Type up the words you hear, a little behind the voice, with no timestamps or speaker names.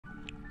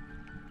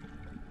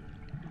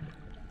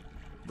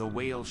The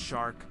whale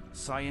shark,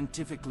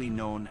 scientifically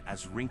known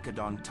as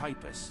Rhincodon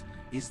typus,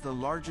 is the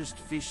largest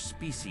fish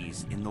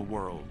species in the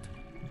world.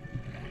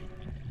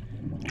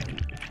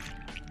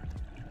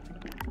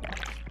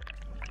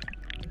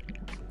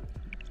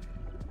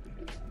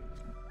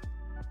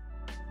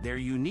 Their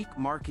unique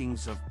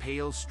markings of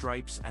pale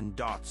stripes and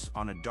dots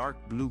on a dark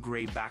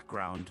blue-gray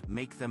background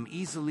make them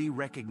easily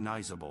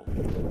recognizable.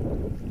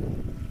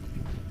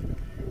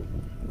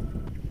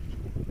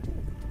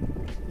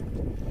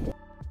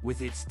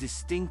 With its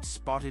distinct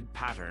spotted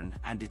pattern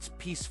and its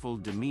peaceful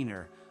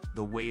demeanor,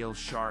 the whale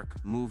shark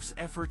moves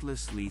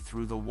effortlessly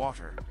through the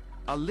water,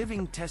 a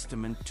living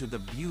testament to the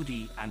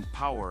beauty and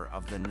power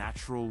of the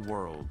natural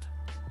world.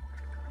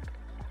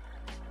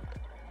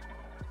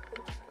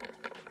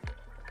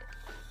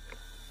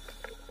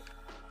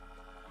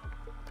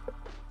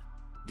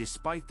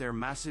 Despite their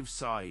massive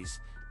size,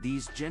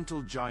 these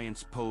gentle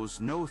giants pose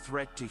no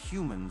threat to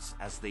humans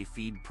as they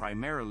feed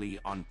primarily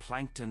on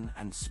plankton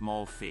and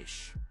small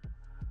fish.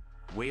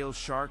 Whale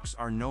sharks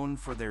are known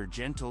for their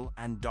gentle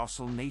and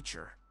docile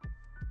nature.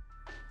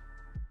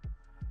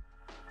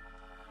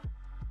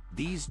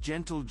 These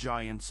gentle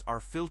giants are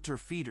filter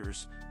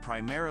feeders,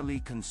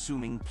 primarily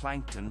consuming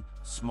plankton,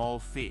 small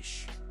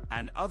fish,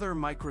 and other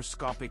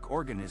microscopic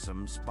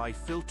organisms by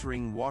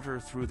filtering water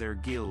through their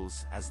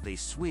gills as they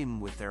swim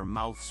with their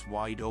mouths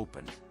wide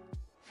open.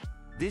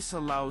 This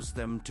allows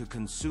them to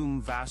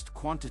consume vast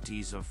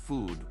quantities of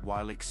food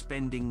while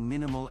expending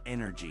minimal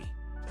energy.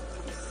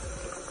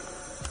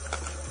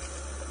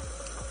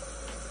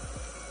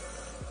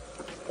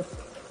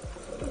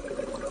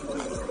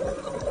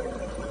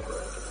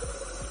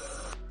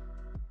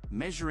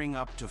 Measuring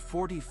up to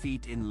 40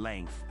 feet in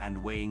length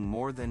and weighing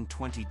more than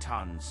 20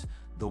 tons,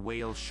 the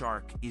whale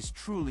shark is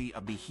truly a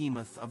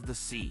behemoth of the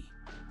sea.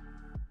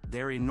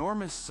 Their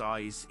enormous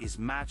size is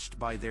matched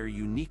by their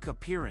unique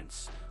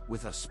appearance,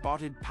 with a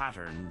spotted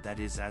pattern that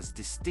is as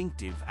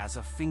distinctive as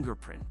a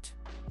fingerprint.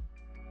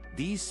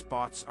 These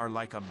spots are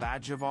like a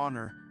badge of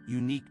honor,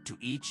 unique to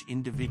each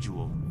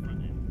individual.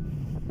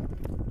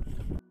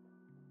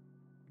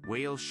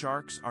 Whale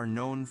sharks are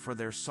known for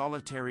their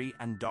solitary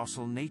and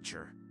docile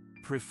nature,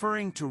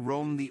 preferring to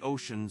roam the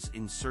oceans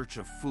in search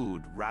of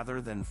food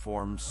rather than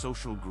form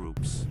social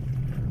groups.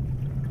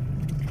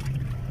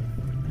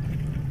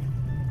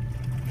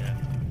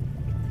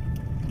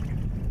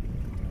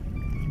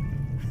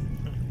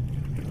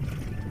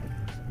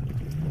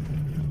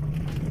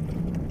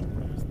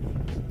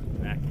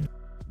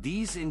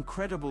 These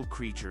incredible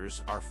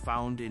creatures are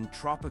found in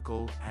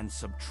tropical and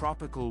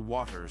subtropical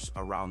waters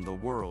around the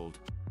world,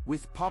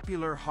 with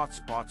popular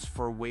hotspots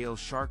for whale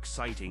shark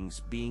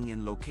sightings being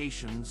in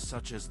locations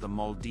such as the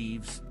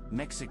Maldives,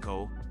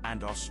 Mexico,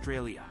 and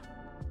Australia.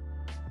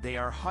 They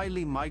are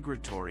highly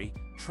migratory,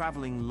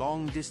 traveling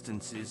long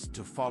distances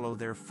to follow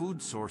their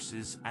food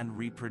sources and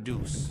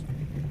reproduce.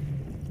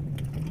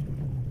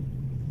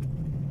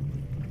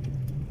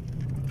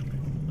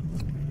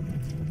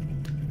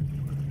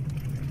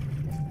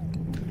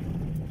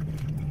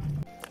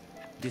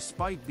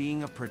 Despite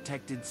being a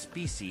protected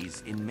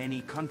species in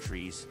many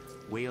countries,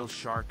 whale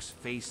sharks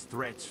face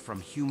threats from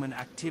human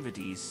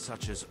activities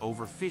such as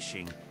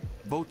overfishing,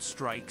 boat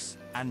strikes,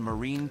 and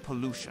marine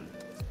pollution.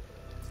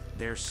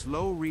 Their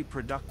slow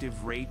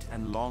reproductive rate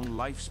and long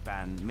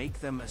lifespan make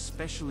them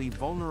especially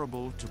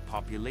vulnerable to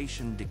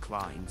population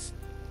declines,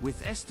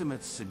 with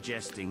estimates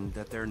suggesting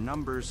that their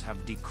numbers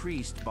have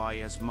decreased by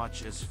as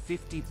much as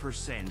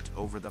 50%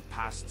 over the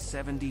past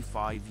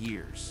 75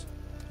 years.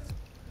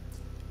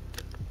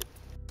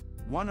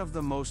 One of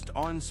the most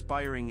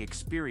awe-inspiring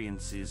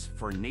experiences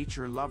for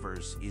nature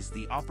lovers is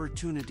the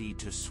opportunity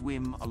to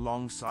swim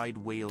alongside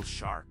whale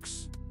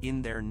sharks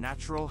in their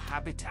natural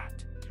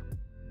habitat.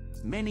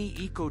 Many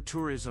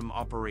ecotourism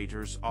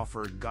operators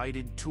offer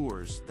guided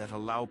tours that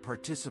allow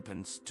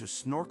participants to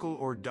snorkel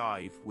or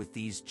dive with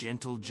these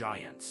gentle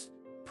giants,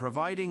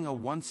 providing a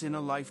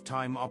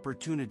once-in-a-lifetime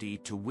opportunity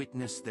to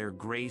witness their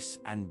grace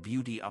and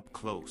beauty up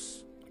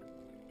close.